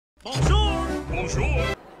Bonjour!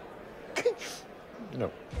 Bonjour!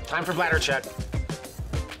 No. Time for bladder check.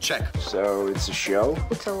 Check. So it's a show?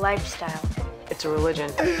 It's a lifestyle. It's a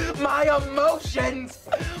religion. My emotions!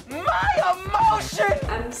 My emotions!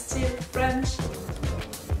 I'm still French.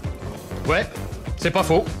 Ouais, c'est pas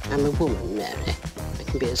faux. I'm a woman, Mary. I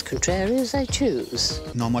can be as contrary as I choose.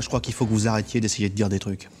 Non, moi je crois qu'il faut que vous arrêtiez d'essayer de dire des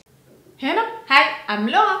trucs. Hello, hi, I'm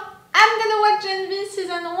Laura. I'm gonna watch Gen V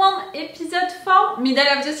Season 1, Episode 4, middle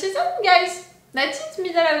of the season, guys. That's it,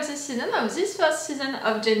 middle of the season of this first season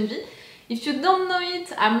of Gen V. If you don't know it,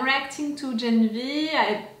 I'm reacting to Gen V.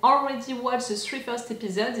 I already watched the 3 first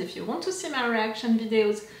episodes. If you want to see my reaction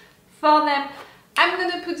videos for them, I'm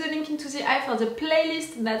gonna put the link into the eye for the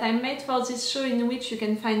playlist that I made for this show, in which you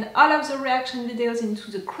can find all of the reaction videos into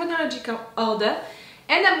the chronological order.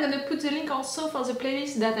 And I'm gonna put the link also for the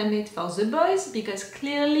playlist that I made for The Boys, because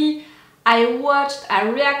clearly I watched, I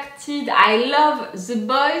reacted, I love The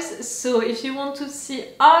Boys. So if you want to see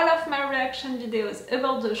all of my reaction videos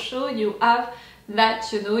about the show, you have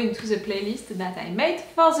that, you know, into the playlist that I made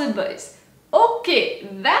for The Boys. Okay,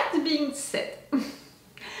 that being said,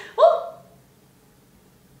 oh!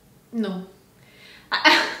 No.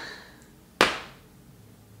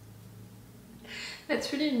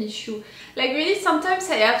 That's really an issue. Like, really, sometimes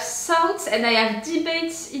I have thoughts and I have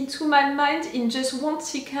debates into my mind in just 1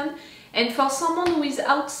 second, and for someone who is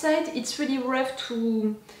outside, it's really rough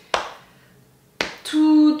to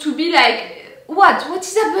be like, what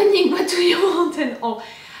is happening, what do you want, and all.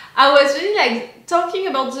 I was really like talking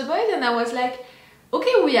about The Boys, and I was like,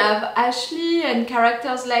 okay, we have Ashley and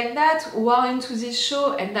characters like that who are into this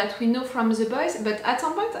show and that we know from The Boys, but at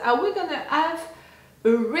some point, are we gonna have a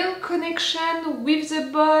real connection with The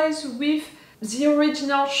Boys, with the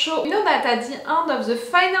original show? You know that at the end of the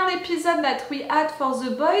final episode that we had for The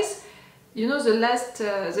Boys, you know, the last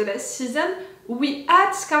season, we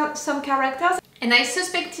had some characters, and I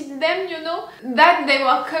suspected them, you know, that they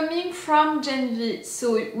were coming from Gen V.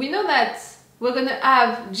 So we know that we're gonna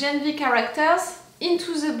have Gen V characters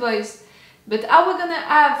into The Boys, but are we gonna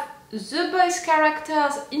have The Boys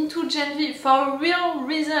characters into Gen V for a real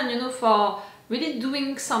reason, you know, for really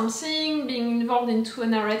doing something, being involved into a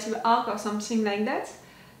narrative arc or something like that?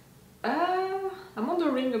 I'm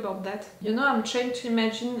wondering about that. You know, I'm trying to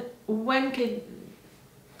imagine when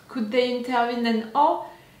could they intervene and all.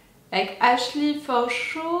 Like Ashley for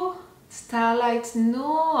sure, Starlight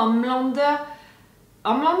no, Homelander,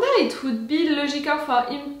 it would be logical for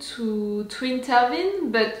him to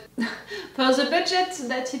intervene, but for the budget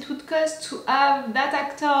that it would cost to have that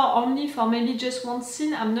actor only for maybe just 1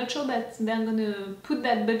 scene, I'm not sure that they're gonna put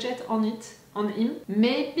that budget on him.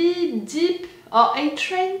 Maybe Deep or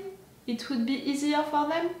A-Train, it would be easier for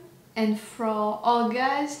them. And for our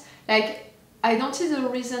guys, like, I don't see the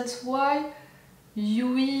reasons why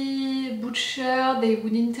Yui, Butcher, they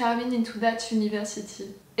would intervene into that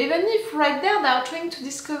university. Even if right there they are trying to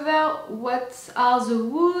discover what are the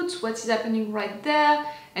woods, what is happening right there,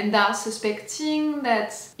 and they are suspecting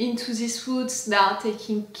that into these woods they are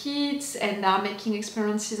taking kids and they are making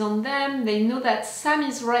experiences on them. They know that Sam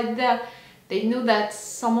is right there. They know that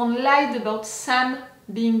someone lied about Sam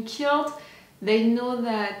being killed. They know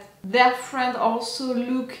that their friend also,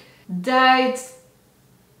 Luke, died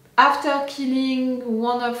after killing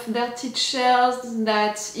one of their teachers,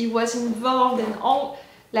 that he was involved and all.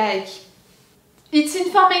 Like, it's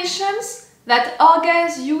informations that our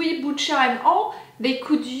guys, Yui, Butcher and all, they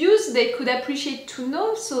could use, they could appreciate to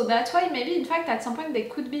know, so that's why maybe in fact at some point they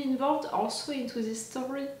could be involved also into this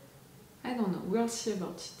story. I don't know, we'll see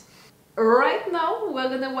about it. Right now we're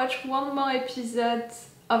gonna watch 1 more episode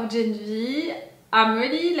of Gen V. I'm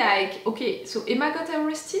really like, okay, so Emma got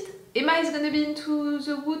arrested. Emma is gonna be into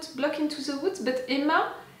the woods, blocked into the woods, but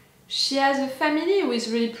Emma, she has a family who is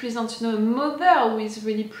really present, you know, a mother who is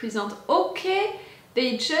really present. Okay,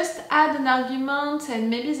 they just had an argument and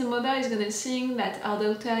maybe the mother is gonna think that her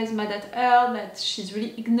daughter is mad at her, that she's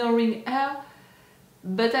really ignoring her.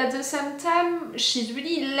 But at the same time, she's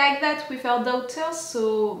really like that with her daughter,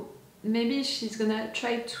 so maybe she's gonna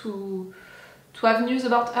try to have news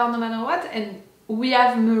about her no matter what. And we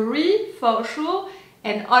have Marie, for sure,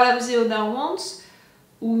 and all of the other ones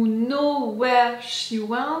who know where she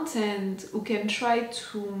went and who can try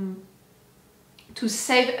to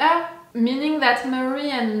save her. Meaning that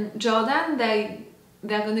Marie and Jordan, they're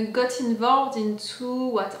gonna get involved into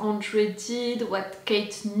what Andre did, what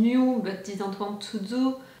Kate knew but didn't want to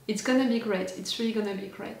do. It's gonna be great, it's really gonna be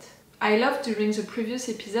great. I loved during the previous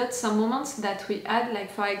episode some moments that we had,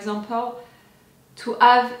 like for example, to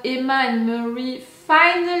have Emma and Marie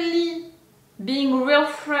finally being real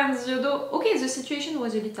friends, you know. Okay, the situation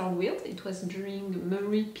was a little weird. It was during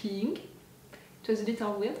Marie peeing. It was a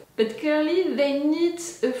little weird. But clearly they need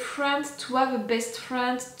a friend, to have a best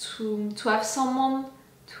friend, to have someone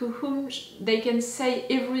to whom they can say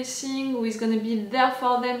everything, who is gonna be there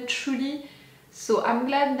for them truly. So I'm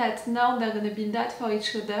glad that now they're gonna be that for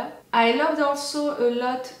each other. I loved also a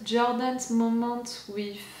lot Jordan's moment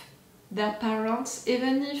with their parents,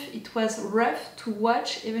 even if it was rough to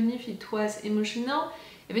watch, even if it was emotional,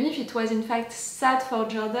 even if it was in fact sad for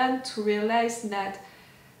Jordan to realize that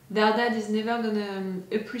their dad is never gonna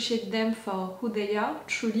appreciate them for who they are,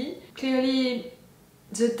 truly. Clearly,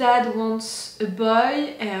 the dad wants a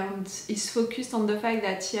boy and is focused on the fact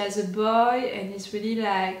that he has a boy, and it's really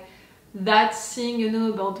like that thing, you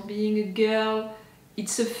know, about being a girl.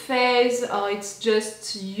 It's a phase, or it's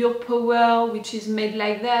just your power which is made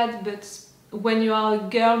like that, but when you are a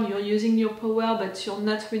girl you're using your power but you're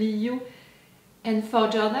not really you. And for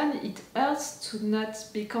Jordan it hurts to not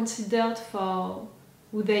be considered for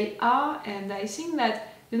who they are, and I think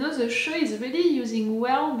that, you know, the show is really using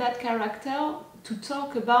well that character to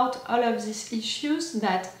talk about all of these issues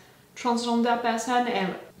that transgender person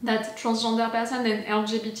and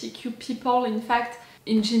LGBTQ people, in fact,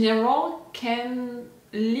 in general, can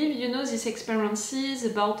live, you know, these experiences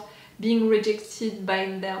about being rejected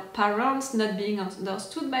by their parents, not being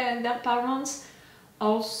understood by their parents.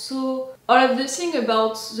 Also, all of the thing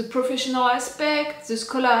about the professional aspect, the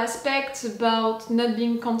scholar aspect, about not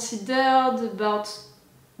being considered, about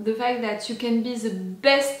the fact that you can be the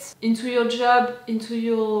best into your job, into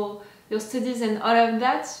your studies and all of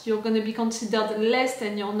that, you're gonna be considered less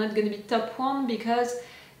and you're not gonna be top one because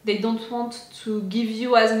they don't want to give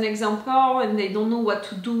you as an example and they don't know what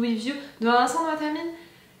to do with you. Do you understand what I mean?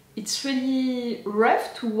 It's really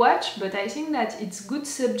rough to watch, but I think that it's good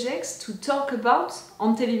subjects to talk about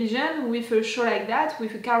on television with a show like that,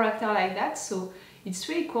 with a character like that, so it's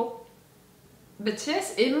really cool. But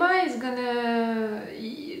yes, Emma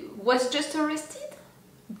was just arrested.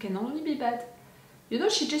 It can only be bad. You know,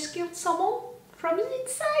 she just killed someone from the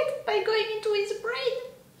inside by going into his brain.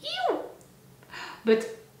 Ew! But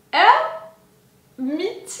her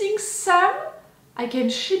meeting Sam, I can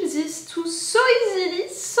ship these two so easily,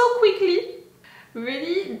 so quickly.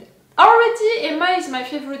 Really, already Emma is my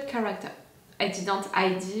favorite character. I didn't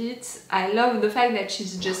hide it. I love the fact that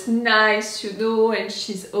she's just nice, you know, and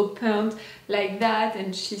she's opened like that,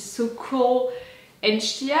 and she's so cool. And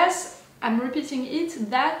she has, I'm repeating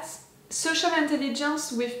it, that social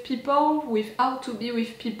intelligence with people, with how to be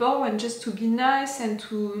with people, and just to be nice and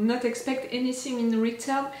to not expect anything in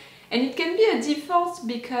return. And it can be a default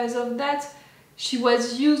because of that. She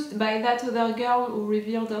was used by that other girl who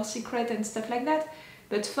revealed her secret and stuff like that.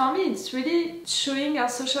 But for me, it's really showing her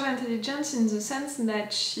social intelligence in the sense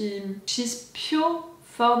that she's pure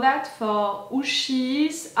for that, for who she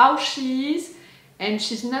is, how she is, and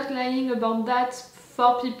she's not lying about that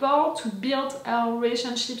for people, to build her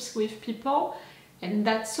relationships with people. And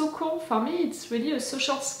that's so cool. For me, it's really a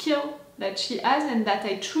social skill that she has and that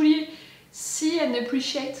I truly see and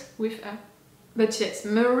appreciate with her. But yes,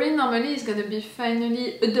 Marie normally is gonna be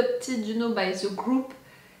finally adopted, you know, by the group.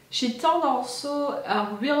 She told also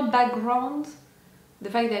her real background, the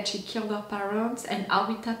fact that she killed her parents and how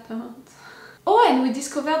it happened. Oh, and we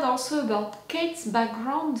discovered also about Kate's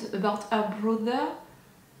background, about her brother,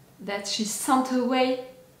 that she sent away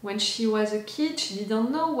when she was a kid. She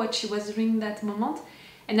didn't know what she was doing that moment.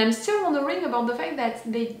 And I'm still wondering about the fact that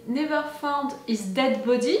they never found his dead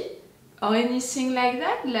body or anything like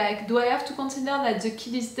that. Like, do I have to consider that the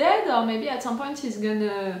kid is dead, or maybe at some point he's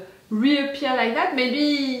gonna reappear like that?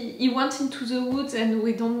 Maybe he went into the woods and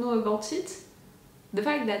we don't know about it. The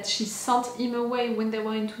fact that she sent him away when they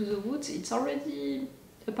were into the woods, it's already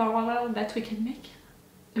a parallel that we can make.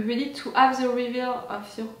 Really, to have the reveal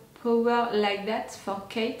of your power like that for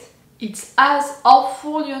Kate, it's as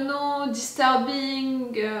awful, you know,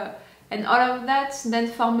 disturbing, and all of that than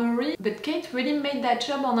for Marie. But Kate really made that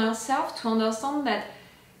job on herself to understand that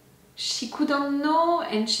she couldn't know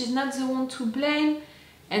and she's not the one to blame.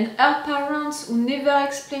 And her parents, who never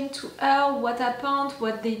explained to her what happened,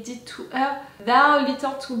 what they did to her, they are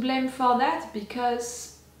little to blame for that,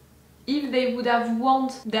 because if they would have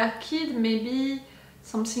warned their kid, maybe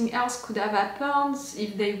something else could have happened.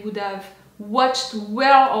 If they would have watched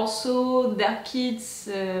well also their kids,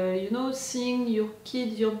 you know, seeing your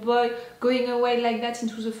kid, your boy, going away like that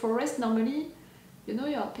into the forest, normally, you know,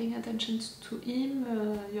 you're paying attention to him,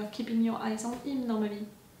 you're keeping your eyes on him normally.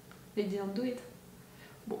 They didn't do it.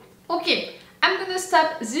 Okay, I'm gonna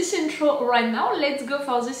stop this intro right now. Let's go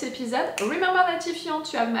for this episode. Remember that if you want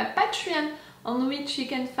to have my Patreon on which you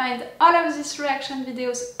can find all of these reaction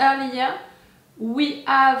videos earlier. We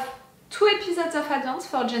have 2 episodes of Advance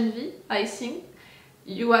for Gen V, I think.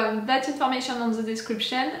 You have that information on the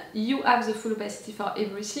description, you have the full opacity for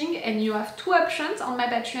everything, and you have 2 options on my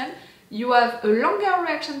Patreon. You have a longer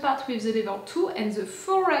reaction part with the level 2 and the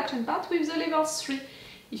full reaction part with the level 3,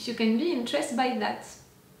 if you can be interested by that.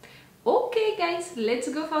 Okay guys, let's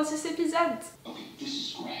go for this episode. Okay, this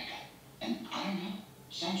is Greg, and I don't know,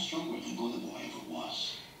 sounds stronger than Golden Boy ever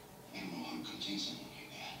was. I don't know how to contain someone like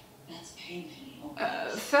that. That's painful.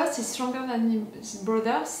 First, he's stronger than his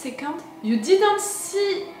brother. Second, you didn't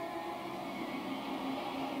see...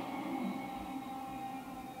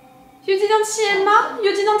 You didn't see Emma?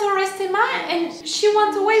 You didn't arrest Emma and she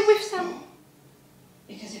went away with Sam?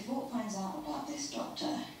 Because if Walt finds out about this,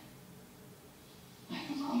 Doctor, I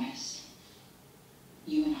can promise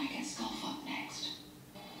you and I get skull up next.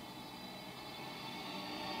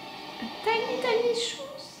 Tiny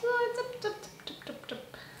shoes.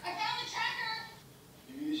 I found the tracker!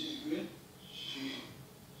 Maybe this is good.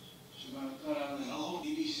 She's about to cut out of the hellhole.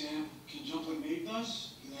 Maybe Sam can jump like Nate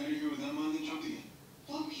does. He landed here with Emma and then jumped again.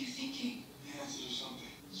 What were you thinking? He has to do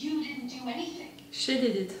something. You didn't do anything. She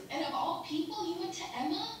did it. And of all people, you went to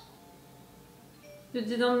Emma? You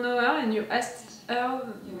didn't know her and you asked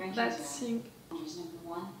her that thing. Here's number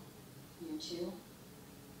 1, year 2,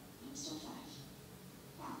 I'm still 5.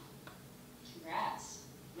 Wow. Congrats.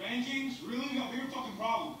 Rankings? Really? We got a bigger fucking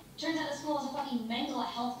problem. Turns out the school is a fucking mental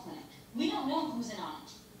health clinic. We don't know who's in on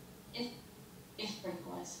it. If Brick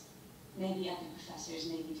was. Maybe other professors,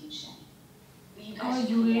 maybe Dean Shenny. But you guys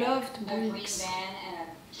loved a green Bricks. van and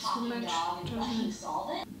a talking much dog and fucking solve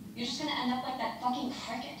it? You're just gonna end up like that fucking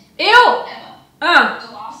cricket. Ew! Emma.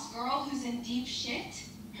 The lost girl who's in deep shit?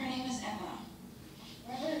 Her name is Emma.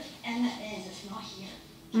 Wherever Emma is, it's not here.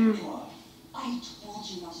 What? I told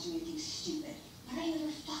you not to do anything stupid. Why don't you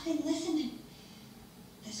ever fucking listen to me?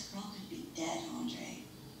 This girl could be dead, Andre.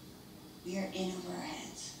 We are in over our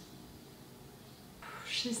heads.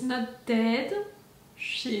 She's not dead.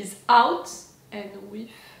 She's out and with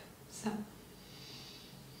Sam.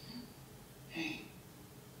 Hey,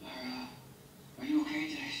 are you okay?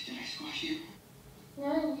 Did I squash you?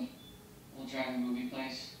 Where are we? We'll drive a movie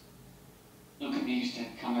place. Luke and me used to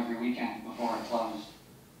come every weekend before it closed.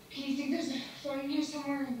 Can you think there's a phone here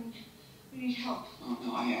somewhere and we need help? Oh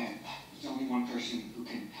no, there's only one person who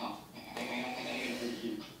can help. I gotta get over to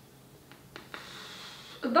you.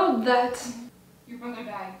 About that. Your brother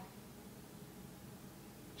died.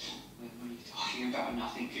 What are you talking about?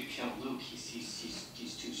 Nothing could kill Luke.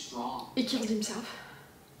 He's too strong. He killed himself.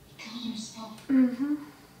 He killed himself. Mm-hmm.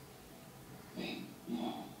 Wait,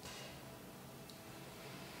 no.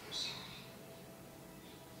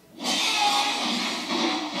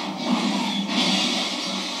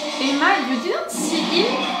 Emma, you didn't see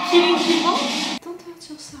him killing people? Don't hurt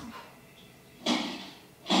yourself.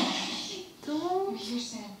 Don't. You're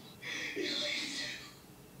Sam.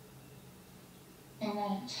 I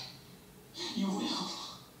won't. You will.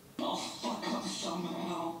 I'll fuck up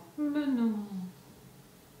somehow. But no.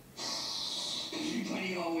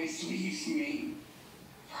 Everybody always leaves me.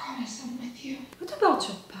 Promise I'm with you. What about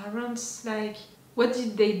your parents? Like, what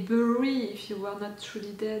did they bury if you were not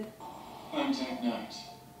truly dead? I'm Tech Knight,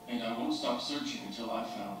 and I won't stop searching until I've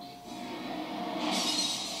found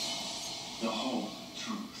the whole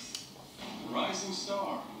truth. The rising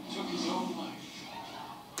star took his own life.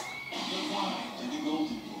 But why did the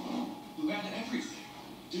Golden Boy, who had everything,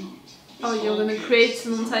 do it? Oh, you're gonna create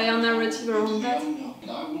an entire narrative around that? And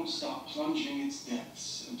I won't stop plunging its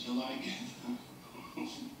depths until I get them.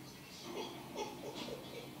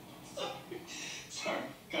 Sorry,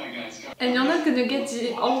 guys. And you're not gonna get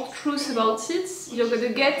the whole truth about it, you're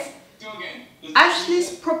gonna get Go again.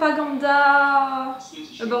 Ashley's propaganda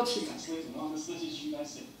about it.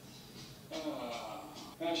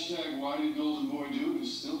 Hashtag why did Golden Boy do it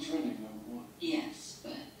is still trending #1. Yes,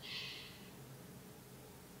 but...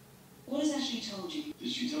 What has Ashley told you?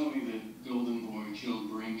 Did she tell me that Golden Boy killed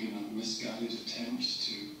Brink in a misguided attempt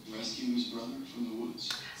to rescue his brother from the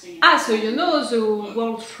woods? Ah, so you know the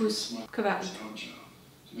world truth cover. It's our job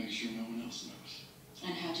to make sure no one else knows.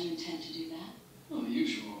 And how do you intend to do that? Well, the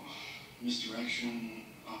usual. Misdirection,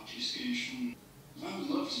 obfuscation. I would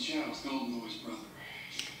love to chat with Golden Boy's brother.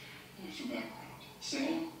 For background.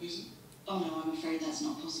 Sam, is it? Oh no, I'm afraid that's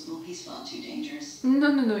not possible. He's far too dangerous.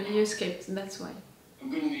 No, he escaped, that's why. I'm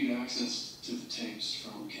going to need access to the tapes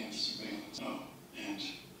from campus surveillance. Oh, and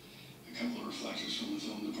a couple of reflectors from the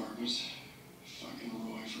film department. Fucking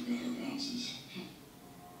Roy forgot her bounces.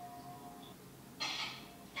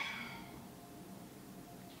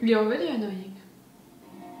 You're really annoying.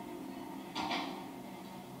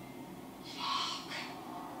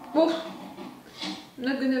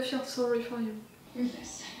 feel sorry for you.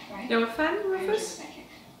 Rufus, right? You're a fan, You're Rufus? psychic.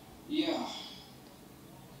 Yeah.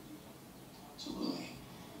 Totally.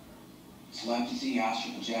 Telepathy,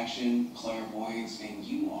 astral projection, clairvoyance, and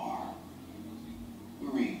you are...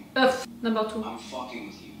 Marie. Number 2. I'm fucking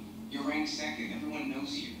with you. You're ranked second. Everyone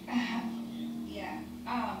knows you. Yeah.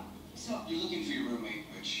 So... You're looking for your roommate,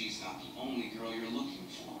 but she's not the only girl you're looking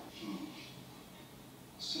for.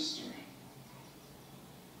 Sister.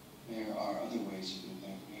 There are other ways you can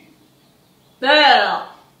thank me. There!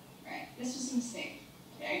 Right, this was a mistake.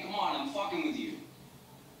 Hey, come on, I'm fucking with you.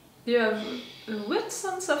 You have a weird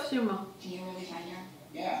sense of humor. Can you really find her?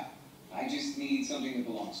 Yeah, I just need something that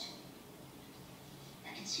belongs to her.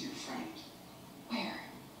 I can see your friend. Where?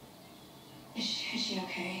 Is she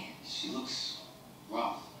okay? She looks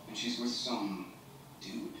rough, and she's with some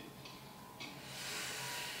dude.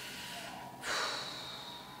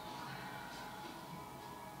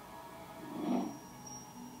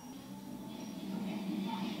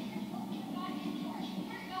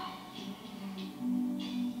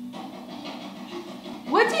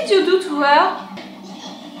 What did you do to her?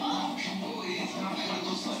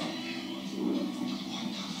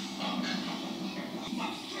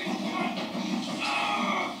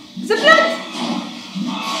 The blood!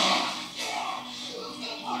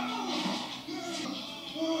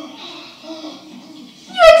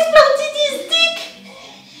 You exploded his dick!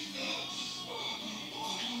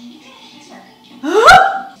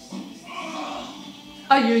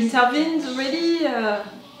 Oh, you intervened really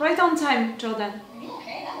right on time, Jordan. Are you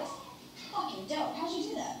okay? That was fucking dope. How'd you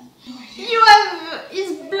do that? You have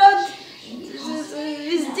his blood,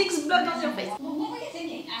 his dick's blood on your face. Well, what were you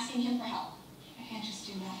thinking? Asking him for help? I can't just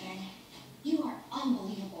do nothing. You are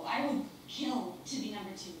unbelievable. I would kill to be number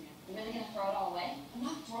 2. You're really gonna throw it all away? I'm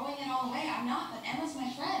not throwing it all away. I'm not, but Emma's my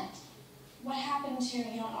friend. What happened to you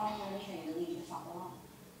don't argue anything and to leave you the fuck alone?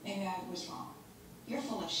 Maybe I was wrong. You're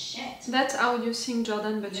full of shit. That's how you think,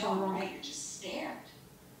 Jordan, but you're wrong. Right, you're just scared.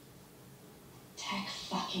 Tech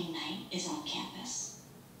fucking Knight is on campus.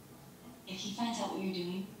 If he finds out what you're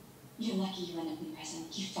doing, you're lucky you end up in prison.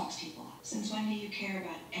 He fucks people up. Since when do you care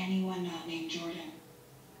about anyone not named Jordan?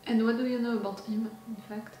 And what do you know about him, in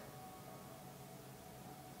fact?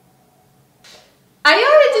 I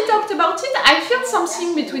already talked about it. I feel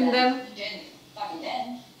something between them. You didn't. Fucking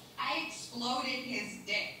did. I exploded his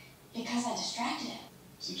dick. Because I distracted him.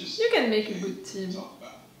 So just You can make a good team. talk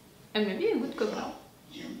about it. And maybe a good couple.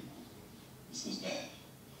 Hear me? This goes bad.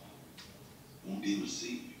 Won't be able to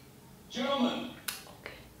see you. Gentlemen!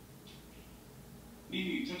 Okay.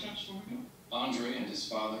 Need touch-ups before we go? Andre and his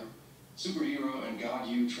father, superhero and God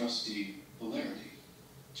you trustee, Polarity.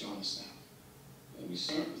 Join us now. Let me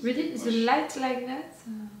start with Really? Is the light like that?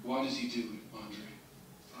 Why does he do it, Andre?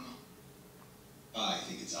 I don't know. I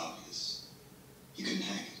think it's obvious. He couldn't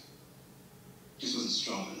hack it. Just wasn't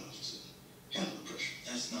strong enough to handle the pressure.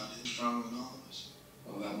 That's not him stronger than all of us.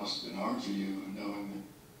 Well, that must have been hard for you, knowing that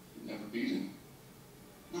you'd never beat him.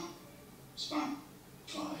 No, it's fine.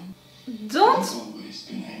 Fine. Don't! You've always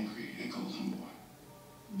been angry at Golden Boy.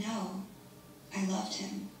 No. I loved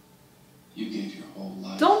him. You gave your whole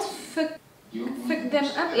life. Don't to fuck You're one fuck of them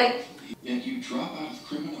those up, like- Yet you drop out of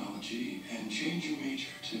criminology and change your major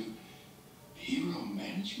to hero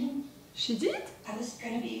management? She did? I was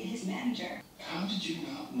gonna be his manager. How did you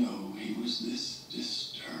not know he was this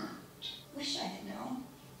disturbed? Wish I did know.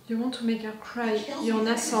 You want to make her cry. You're an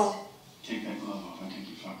asshole. Take that glove off and take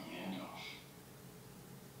your fucking hand off.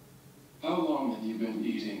 How long have you been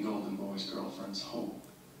eating Golden Boy's girlfriend's hole?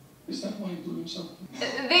 Is that why he blew himself?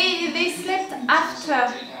 They slept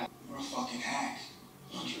after. You're a fucking hack.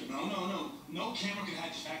 Andre, no camera can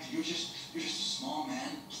hide the fact that you're just a small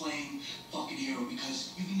man playing fucking hero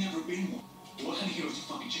because you've never been one. What kind of hero is a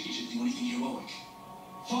fucking chicken shit do anything heroic?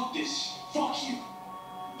 Fuck this. Fuck you.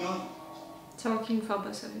 Done. Talking for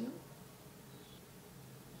both of you.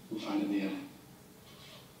 We'll find it in the edit.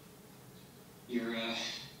 You're,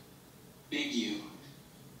 big you.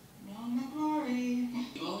 No, not glory.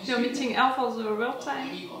 You're meeting her for the real Why do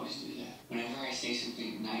time. you always do that? Whenever I say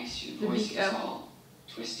something nice, your The voice big is L. all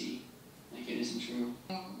twisty, like it isn't true.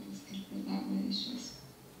 Oh, it's good that way. It's just,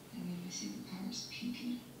 I mean, I see the powers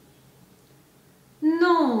peaking.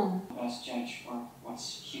 No! Best judge for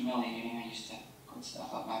what's humiliating. I used to put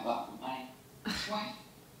stuff up my butt for money. Why?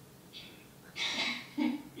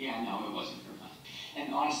 Yeah, no, it wasn't for fun.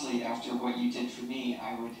 And honestly, after what you did for me,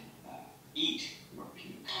 I would eat your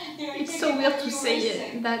puke. It's so weird to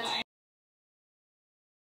say that.